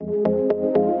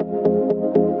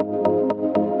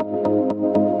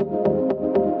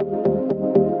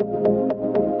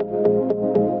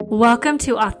Welcome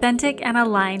to Authentic and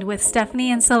Aligned with Stephanie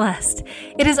and Celeste.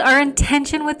 It is our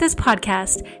intention with this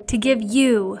podcast to give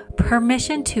you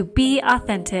permission to be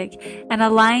authentic and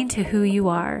aligned to who you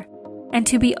are, and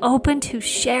to be open to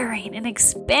sharing and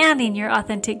expanding your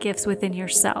authentic gifts within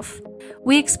yourself.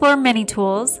 We explore many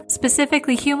tools,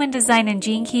 specifically human design and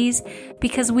gene keys,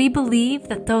 because we believe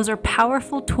that those are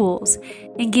powerful tools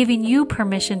in giving you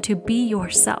permission to be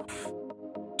yourself.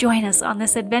 Join us on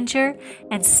this adventure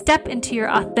and step into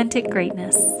your authentic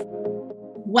greatness.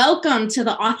 Welcome to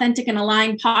the Authentic and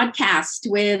Aligned podcast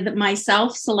with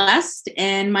myself, Celeste,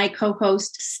 and my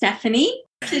co-host, Stephanie.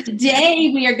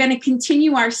 Today, we are going to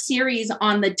continue our series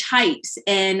on the types,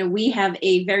 and we have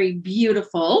a very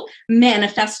beautiful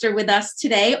manifestor with us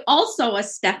today, also a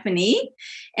Stephanie,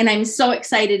 and I'm so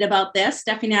excited about this.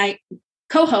 Stephanie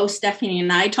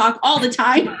and I talk all the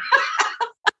time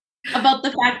about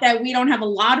the fact that we don't have a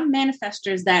lot of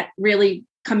manifestors that really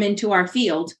come into our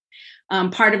field.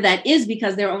 Part of that is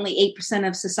because they're only 8%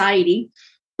 of society,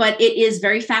 but it is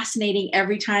very fascinating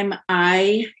every time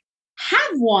I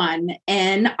have one.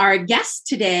 And our guest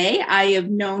today, I have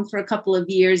known for a couple of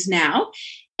years now,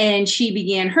 and she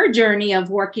began her journey of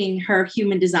working her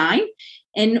human design.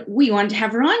 And we wanted to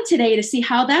have her on today to see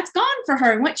how that's gone for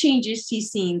her and what changes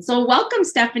she's seen. So welcome,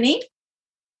 Stephanie.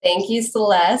 Thank you,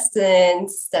 Celeste and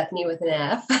Stephanie with an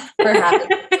F, for having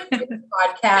this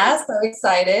podcast. I'm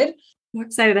excited. We're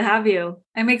excited to have you.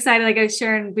 I'm excited, like I was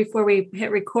sharing before we hit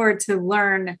record, to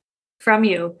learn from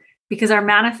you, because our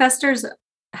manifestors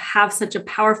have such a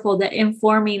powerful, that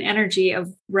informing energy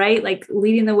of, right? Like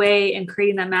leading the way and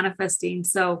creating that manifesting.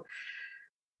 So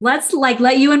let's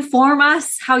let you inform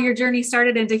us how your journey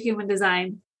started into human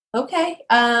design. Okay.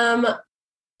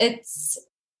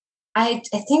 I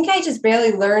think I just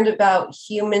barely learned about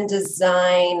human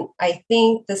design, I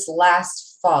think this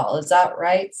last fall. Is that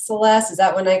right, Celeste? Is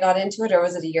that when I got into it, or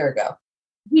was it a year ago?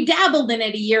 We dabbled in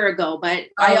it a year ago, but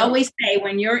I always say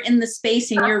when you're in the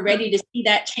space and you're ready to see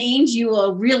that change, you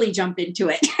will really jump into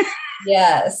it.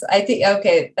 Yes, I think,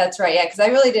 okay, that's right. Yeah, because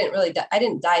I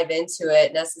didn't dive into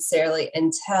it necessarily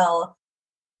until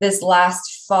this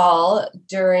last fall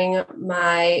during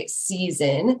my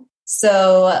season.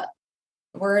 So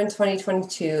we're in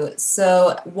 2022.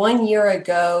 So 1 year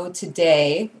ago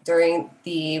today, during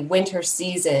the winter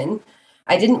season,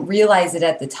 I didn't realize it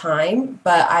at the time,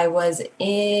 but I was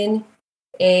in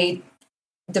a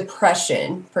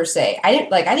depression per se. I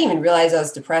didn't even realize I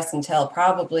was depressed until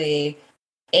probably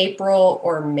April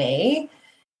or May.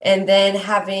 And then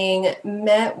having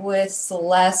met with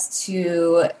Celeste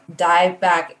to dive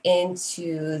back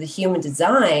into the human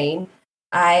design,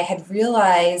 I had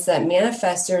realized that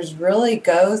manifestors really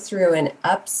go through an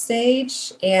up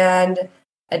stage and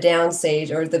a down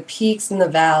stage, or the peaks and the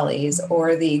valleys,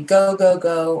 or the go, go,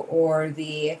 go, or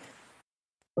the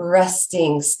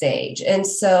resting stage. And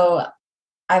so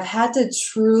I've had to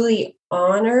truly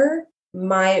honor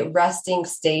my resting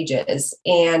stages.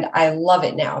 And I love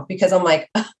it now, because I'm like,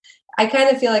 I kind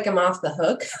of feel like I'm off the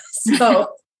hook. So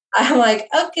I'm like,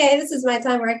 okay, this is my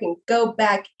time where I can go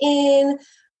back in,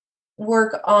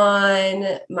 work on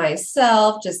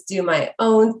myself, just do my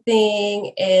own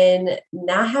thing, and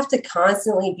not have to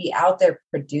constantly be out there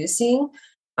producing.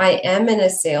 I am in a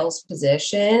sales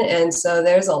position, and so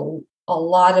there's a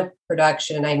lot of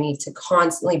production I need to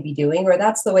constantly be doing, or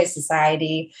that's the way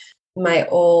society, my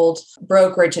old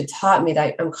brokerage, had taught me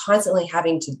that I'm constantly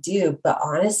having to do. But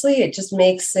honestly, it just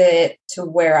makes it to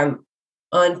where I'm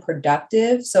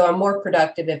unproductive. So I'm more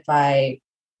productive if I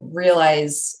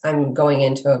realize I'm going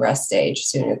into a rest stage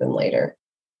sooner than later.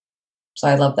 So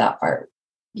I love that part.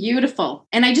 Beautiful.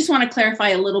 And I just want to clarify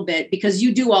a little bit, because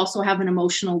you do also have an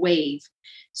emotional wave.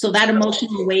 So that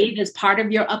emotional wave is part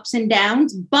of your ups and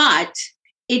downs, but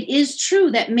it is true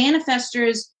that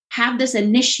manifestors have this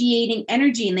initiating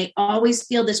energy, and they always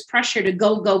feel this pressure to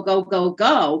go, go, go, go,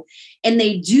 go. And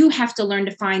they do have to learn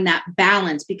to find that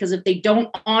balance, because if they don't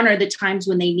honor the times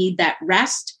when they need that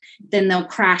rest, then they'll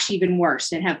crash even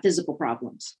worse and have physical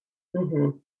problems.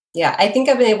 Mm-hmm. Yeah, I think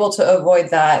I've been able to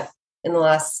avoid that in the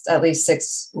last at least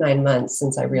 6-9 months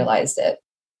since I realized it.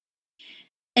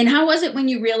 And how was it when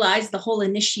you realized the whole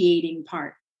initiating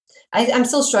part? I'm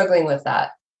still struggling with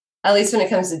that, at least when it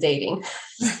comes to dating.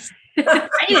 Right?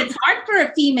 It's hard for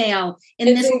a female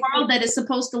in this world that is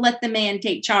supposed to let the man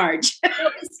take charge.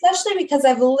 Especially because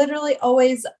I've literally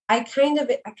always, I kind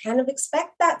of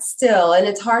expect that still. And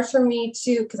it's hard for me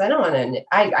to, because I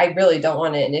really don't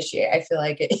want to initiate. I feel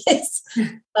like it is.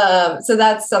 So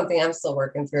that's something I'm still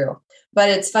working through. But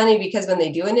it's funny because when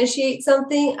they do initiate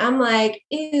something, I'm like,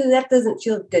 ew, that doesn't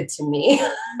feel good to me.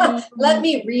 Let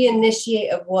me reinitiate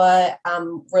of what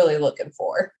I'm really looking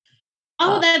for.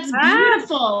 Oh, that's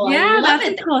beautiful. Yeah, I love that's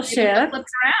it. a cool shift.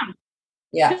 Flips around.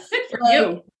 Yeah. Good for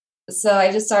you. So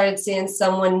I just started seeing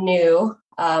someone new.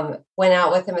 Went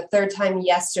out with him a third time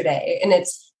yesterday. And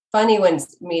it's funny when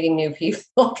meeting new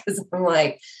people because I'm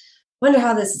like, wonder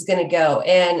how this is going to go.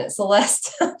 And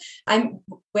Celeste,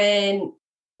 when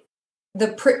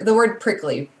the word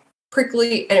prickly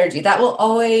energy, that will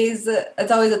always,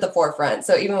 it's always at the forefront.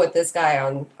 So even with this guy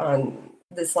on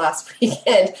this last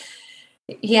weekend,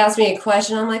 he asked me a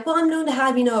question. I'm like, well, I'm known to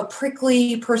have, a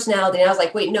prickly personality. And I was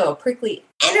like, wait, no, a prickly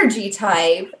energy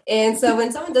type. And so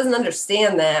when someone doesn't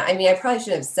understand that, I probably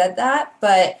shouldn't have said that,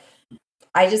 but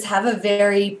I just have a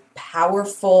very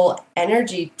powerful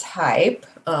energy type.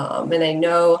 And I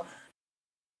know,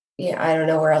 I don't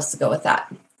know where else to go with that.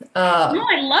 No,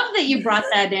 I love that you brought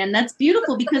that in. That's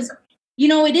beautiful because,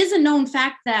 it is a known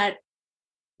fact that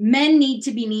men need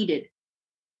to be needed.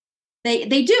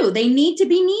 They do. They need to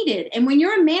be needed. And when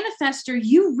you're a manifester,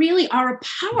 you really are a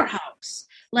powerhouse.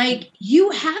 Like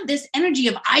you have this energy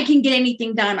of, I can get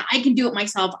anything done. I can do it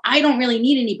myself. I don't really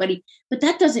need anybody. But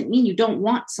that doesn't mean you don't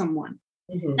want someone.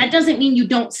 Mm-hmm. That doesn't mean you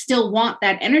don't still want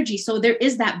that energy. So there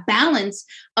is that balance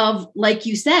of, like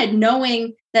you said,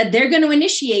 knowing that they're going to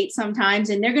initiate sometimes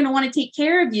and they're going to want to take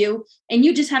care of you. And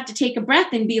you just have to take a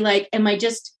breath and be like, am I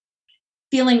just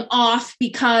feeling off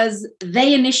because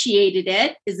they initiated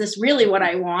it? Is this really what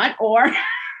I want? Or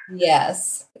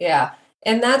yes. Yeah.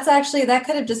 And that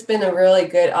could have just been a really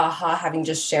good aha, having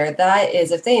just shared that,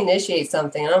 is if they initiate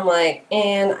something and I'm like,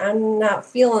 and I'm not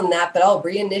feeling that, but I'll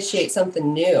reinitiate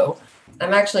something new.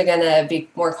 I'm actually going to be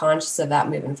more conscious of that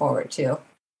moving forward too.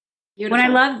 Beautiful.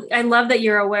 When I love that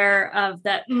you're aware of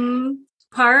that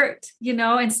part,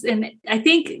 and I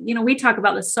think, we talk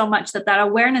about this so much that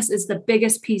awareness is the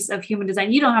biggest piece of human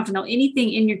design. You don't have to know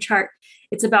anything in your chart.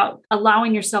 It's about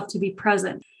allowing yourself to be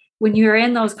present. When you're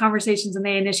in those conversations and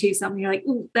they initiate something, you're like,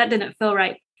 ooh, that didn't feel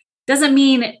right. Doesn't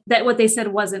mean that what they said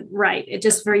wasn't right. It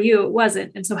just, for you, it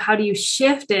wasn't. And so how do you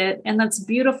shift it? And that's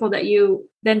beautiful that you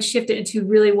then shift it into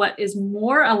really what is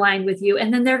more aligned with you.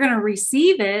 And then they're going to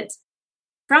receive it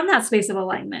from that space of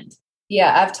alignment.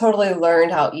 Yeah, I've totally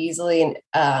learned how easily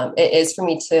it is for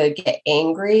me to get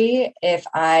angry if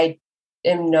I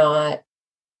am not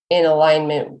in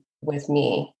alignment with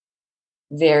me.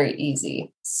 Very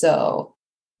easy. So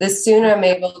the sooner I'm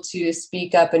able to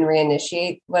speak up and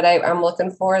reinitiate what I'm looking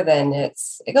for, then it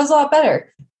goes a lot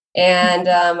better. And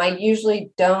I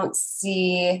usually don't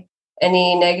see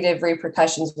any negative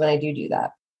repercussions when I do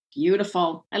that.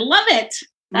 Beautiful. I love it.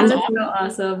 That's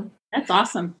awesome. That's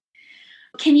awesome.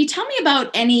 Can you tell me about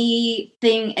any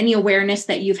awareness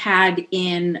that you've had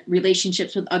in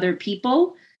relationships with other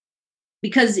people?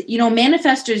 Because,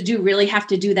 manifestors do really have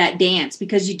to do that dance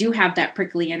because you do have that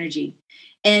prickly energy.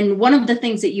 And one of the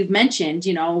things that you've mentioned,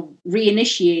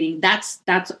 reinitiating,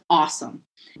 that's awesome.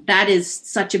 That is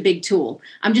such a big tool.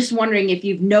 I'm just wondering if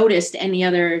you've noticed any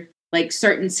other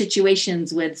certain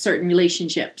situations with certain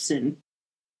relationships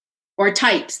or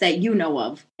types that you know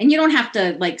of. And you don't have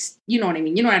to you know what I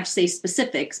mean? You don't have to say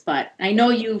specifics, but I know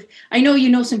you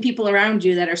know some people around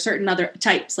you that are certain other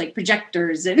types, like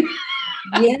projectors and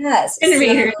yes.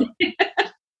 I've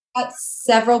got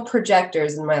several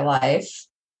projectors in my life.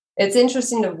 It's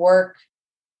interesting to work.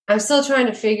 I'm still trying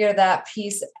to figure that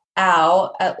piece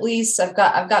out. At least I've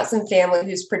got some family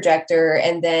who's projector,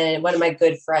 and then one of my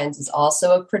good friends is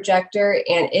also a projector,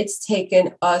 and it's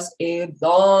taken us a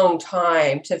long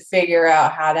time to figure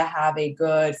out how to have a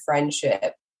good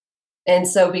friendship. And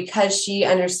so because she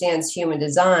understands human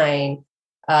design,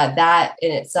 that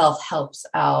in itself helps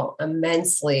out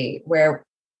immensely, where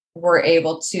we're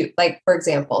able to, for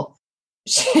example,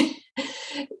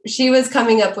 she was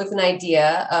coming up with an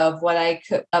idea of what I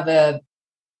could, of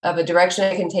a direction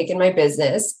I can take in my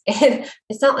business. And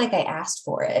it's not like I asked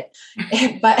for it,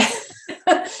 but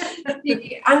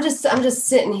I'm just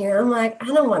sitting here. I'm like, I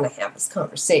don't want to have this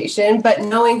conversation, but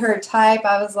knowing her type,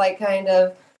 I was like, kind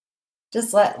of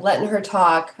just letting her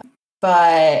talk.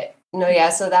 But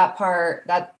so that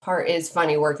part is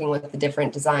funny, working with the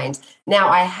different designs. Now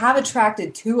I have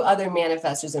attracted 2 other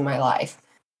manifestors in my life.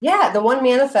 Yeah, the one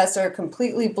manifestor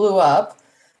completely blew up.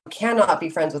 Cannot be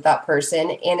friends with that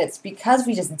person. And it's because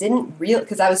we just didn't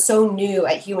because I was so new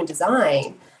at human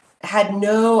design. I had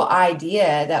no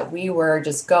idea that we were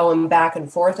just going back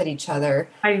and forth at each other.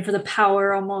 Fighting for the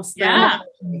power almost. Yeah.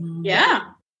 Yeah.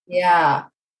 Yeah.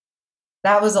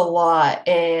 That was a lot.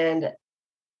 And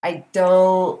I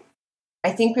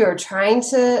think we were trying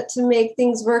to make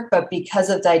things work, but because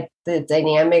of the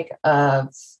dynamic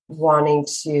of wanting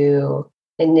to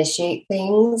initiate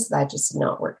things, that just did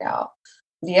not work out.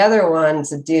 The other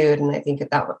one's a dude, and I think at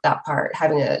that part,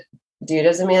 having a dude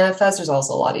as a manifestor is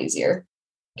also a lot easier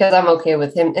because I'm okay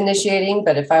with him initiating.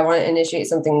 But if I want to initiate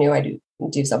something new, I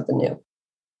do something new.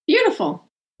 Beautiful.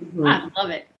 Mm-hmm. I love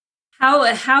it.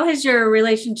 How has your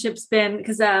relationships been?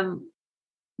 Because the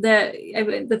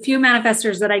few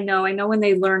manifestors that I know when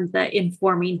they learned the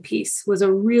informing piece was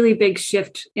a really big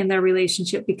shift in their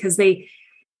relationship, because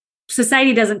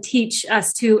society doesn't teach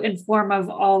us to inform of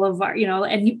all of our,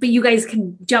 but you guys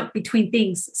can jump between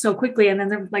things so quickly. And then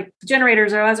they're like,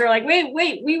 generators are like,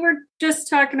 wait, we were just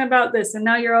talking about this and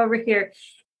now you're over here.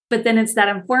 But then it's that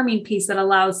informing piece that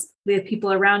allows the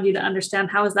people around you to understand.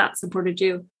 How has that supported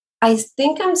you? I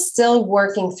think I'm still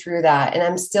working through that, and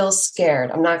I'm still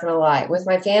scared. I'm not going to lie. With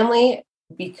my family,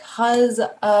 because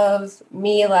of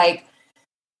me like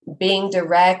being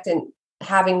direct and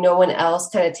having no one else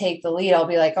kind of take the lead, I'll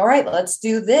be like, all right, let's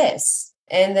do this.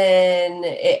 And then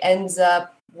it ends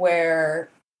up where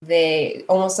they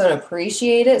almost don't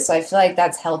appreciate it. So I feel like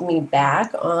that's held me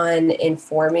back on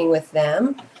informing with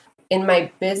them. In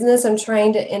my business, I'm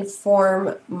trying to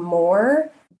inform more,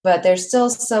 but there's still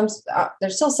some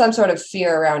sort of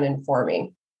fear around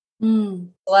informing.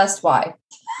 Celeste, why?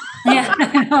 Yeah,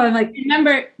 I'm like,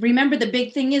 remember the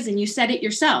big thing is, and you said it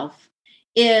yourself,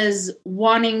 is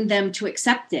wanting them to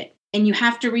accept it. And you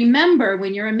have to remember,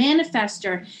 when you're a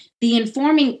manifestor, the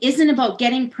informing isn't about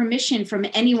getting permission from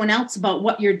anyone else about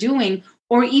what you're doing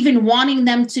or even wanting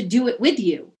them to do it with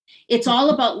you. It's all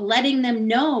about letting them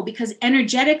know, because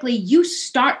energetically you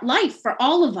start life for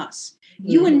all of us.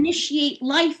 You initiate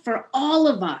life for all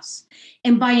of us.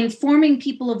 And by informing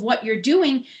people of what you're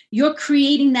doing, you're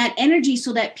creating that energy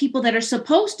so that people that are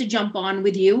supposed to jump on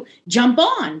with you jump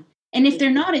on. And if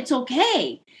they're not, it's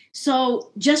okay.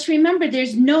 So just remember,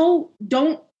 there's don't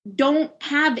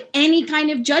have any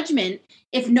kind of judgment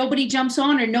if nobody jumps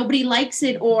on or nobody likes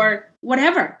it or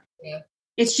whatever. Yeah.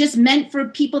 It's just meant for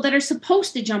people that are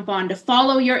supposed to jump on, to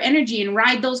follow your energy and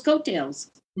ride those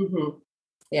coattails. Mm-hmm.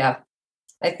 Yeah.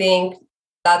 I think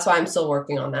that's why I'm still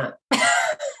working on that.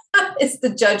 It's the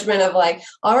judgment of like,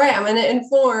 all right, I'm going to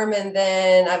inform, and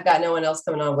then I've got no one else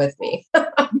coming on with me.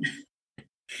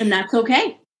 And that's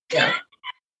okay. Yeah.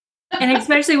 And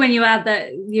especially when you add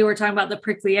you were talking about the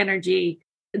prickly energy,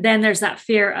 then there's that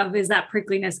fear of, is that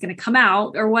prickliness going to come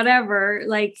out or whatever?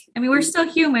 Like, I mean, we're still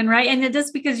human, right? And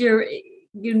just because your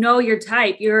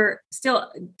type, you're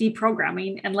still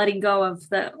deprogramming and letting go of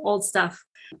the old stuff.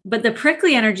 But the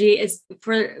prickly energy is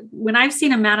for when I've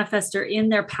seen a manifestor in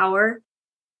their power,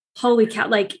 holy cow,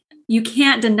 like you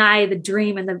can't deny the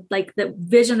dream and the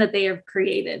vision that they have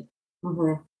created.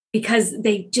 Mm-hmm. Because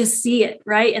they just see it,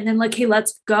 right? And then like, hey,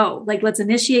 let's go. Like, let's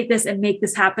initiate this and make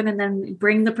this happen. And then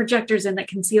bring the projectors in that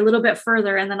can see a little bit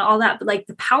further, and then all that. But like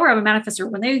the power of a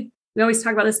manifestor, we always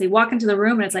talk about this, they walk into the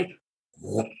room and it's like,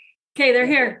 okay, they're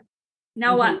here.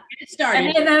 Now what? Get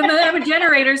started. And then I'm a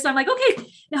generator. So I'm like, okay,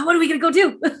 now what are we going to go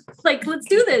do? Like, let's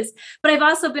do this. But I've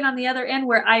also been on the other end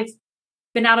where I've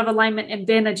been out of alignment and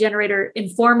been a generator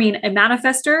informing a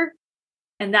manifestor.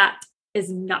 And that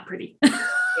is not pretty.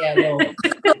 Yeah, no.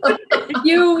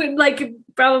 You like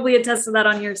probably attest to that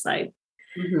on your side.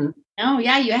 Mm-hmm. Oh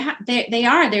yeah,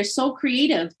 they're so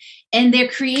creative, and they're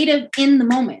creative in the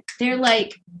moment. They're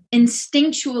like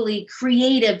instinctually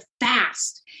creative,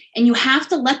 fast, and you have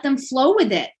to let them flow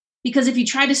with it, because if you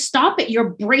try to stop it, you're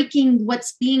breaking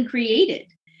what's being created.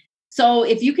 So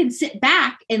if you can sit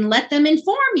back and let them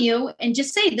inform you and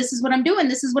just say, this is what I'm doing,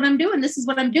 this is what I'm doing, this is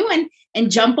what I'm doing,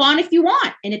 and jump on if you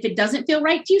want. And if it doesn't feel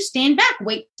right to you, stand back,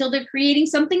 wait till they're creating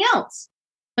something else.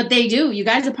 But they do. You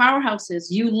guys are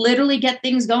powerhouses. You literally get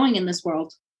things going in this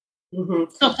world.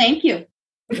 Mm-hmm. So thank you.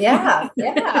 Yeah.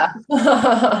 Yeah.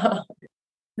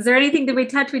 Is there anything that we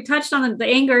touched? We touched on the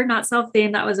anger, not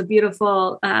self-theme. That was a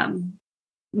beautiful,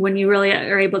 when you really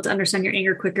are able to understand your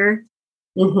anger quicker.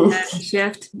 Mm-hmm.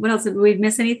 Shift. What else? Did we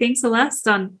miss anything, Celeste?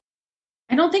 I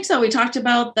don't think so. We talked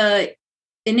about the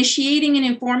initiating and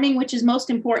informing, which is most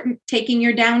important, taking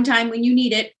your downtime when you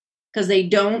need it, because they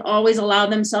don't always allow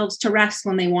themselves to rest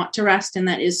when they want to rest. And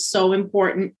that is so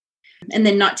important. And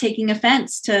then not taking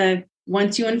offense to,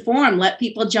 once you inform, let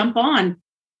people jump on.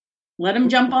 Let them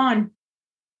jump on.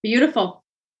 Beautiful.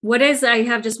 I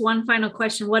have just one final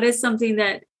question. What is something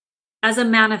that, as a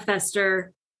manifestor,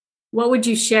 what would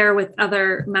you share with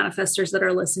other manifestors that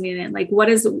are listening in? Like, what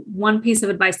is one piece of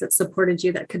advice that supported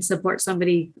you that could support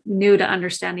somebody new to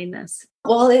understanding this?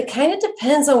 Well, it kind of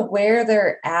depends on where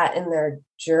they're at in their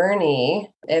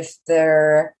journey.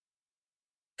 Because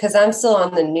I'm still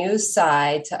on the new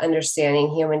side to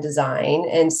understanding human design.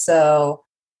 And so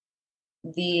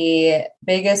the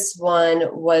biggest one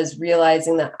was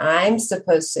realizing that I'm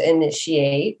supposed to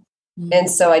initiate. Mm-hmm. And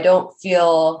so I don't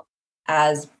feel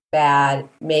as bad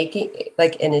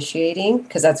initiating,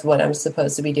 because that's what I'm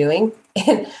supposed to be doing.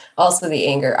 And also the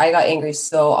anger. I got angry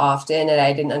so often and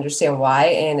I didn't understand why.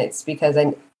 And it's because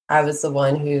I was the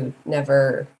one who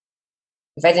never,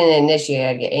 if I didn't initiate,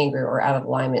 I'd get angry or out of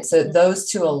alignment. So those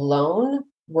two alone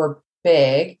were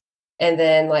big. And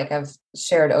then, like I've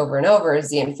shared over and over, is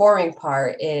the informing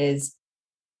part is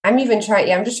I'm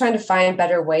just trying to find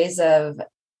better ways of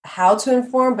how to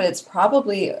inform, but it's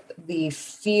probably the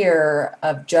fear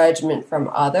of judgment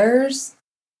from others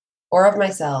or of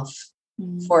myself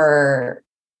for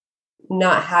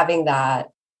not having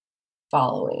that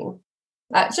following.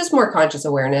 It's just more conscious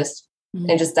awareness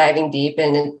and just diving deep.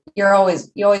 And you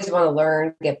always want to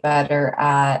learn, get better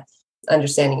at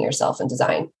understanding yourself in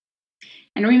design.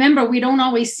 And remember, we don't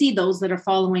always see those that are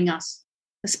following us,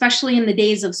 especially in the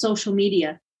days of social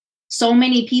media. So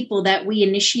many people that we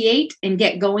initiate and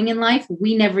get going in life,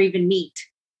 we never even meet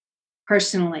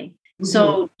personally. Mm-hmm.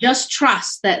 So just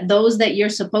trust that those that you're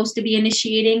supposed to be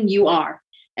initiating, you are,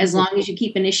 as long as you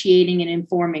keep initiating and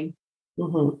informing.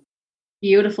 Mm-hmm.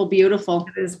 Beautiful, beautiful.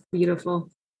 It is beautiful.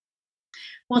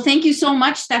 Well, thank you so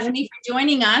much, Stephanie, for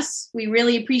joining us. We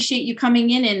really appreciate you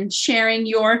coming in and sharing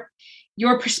your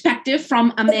perspective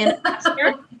from a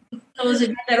manifestor. Those of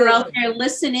you that are out there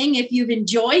listening, if you've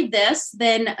enjoyed this,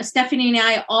 then Stephanie and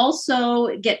I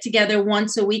also get together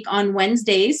once a week on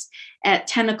Wednesdays at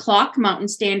 10 o'clock Mountain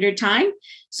Standard Time.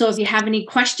 So if you have any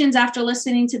questions after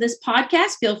listening to this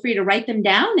podcast, feel free to write them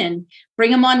down and bring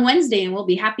them on Wednesday, and we'll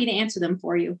be happy to answer them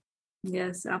for you.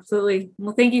 Yes, absolutely.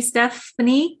 Well, thank you,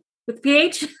 Stephanie with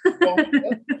PH. Thank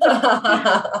you.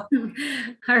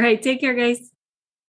 All right. Take care, guys.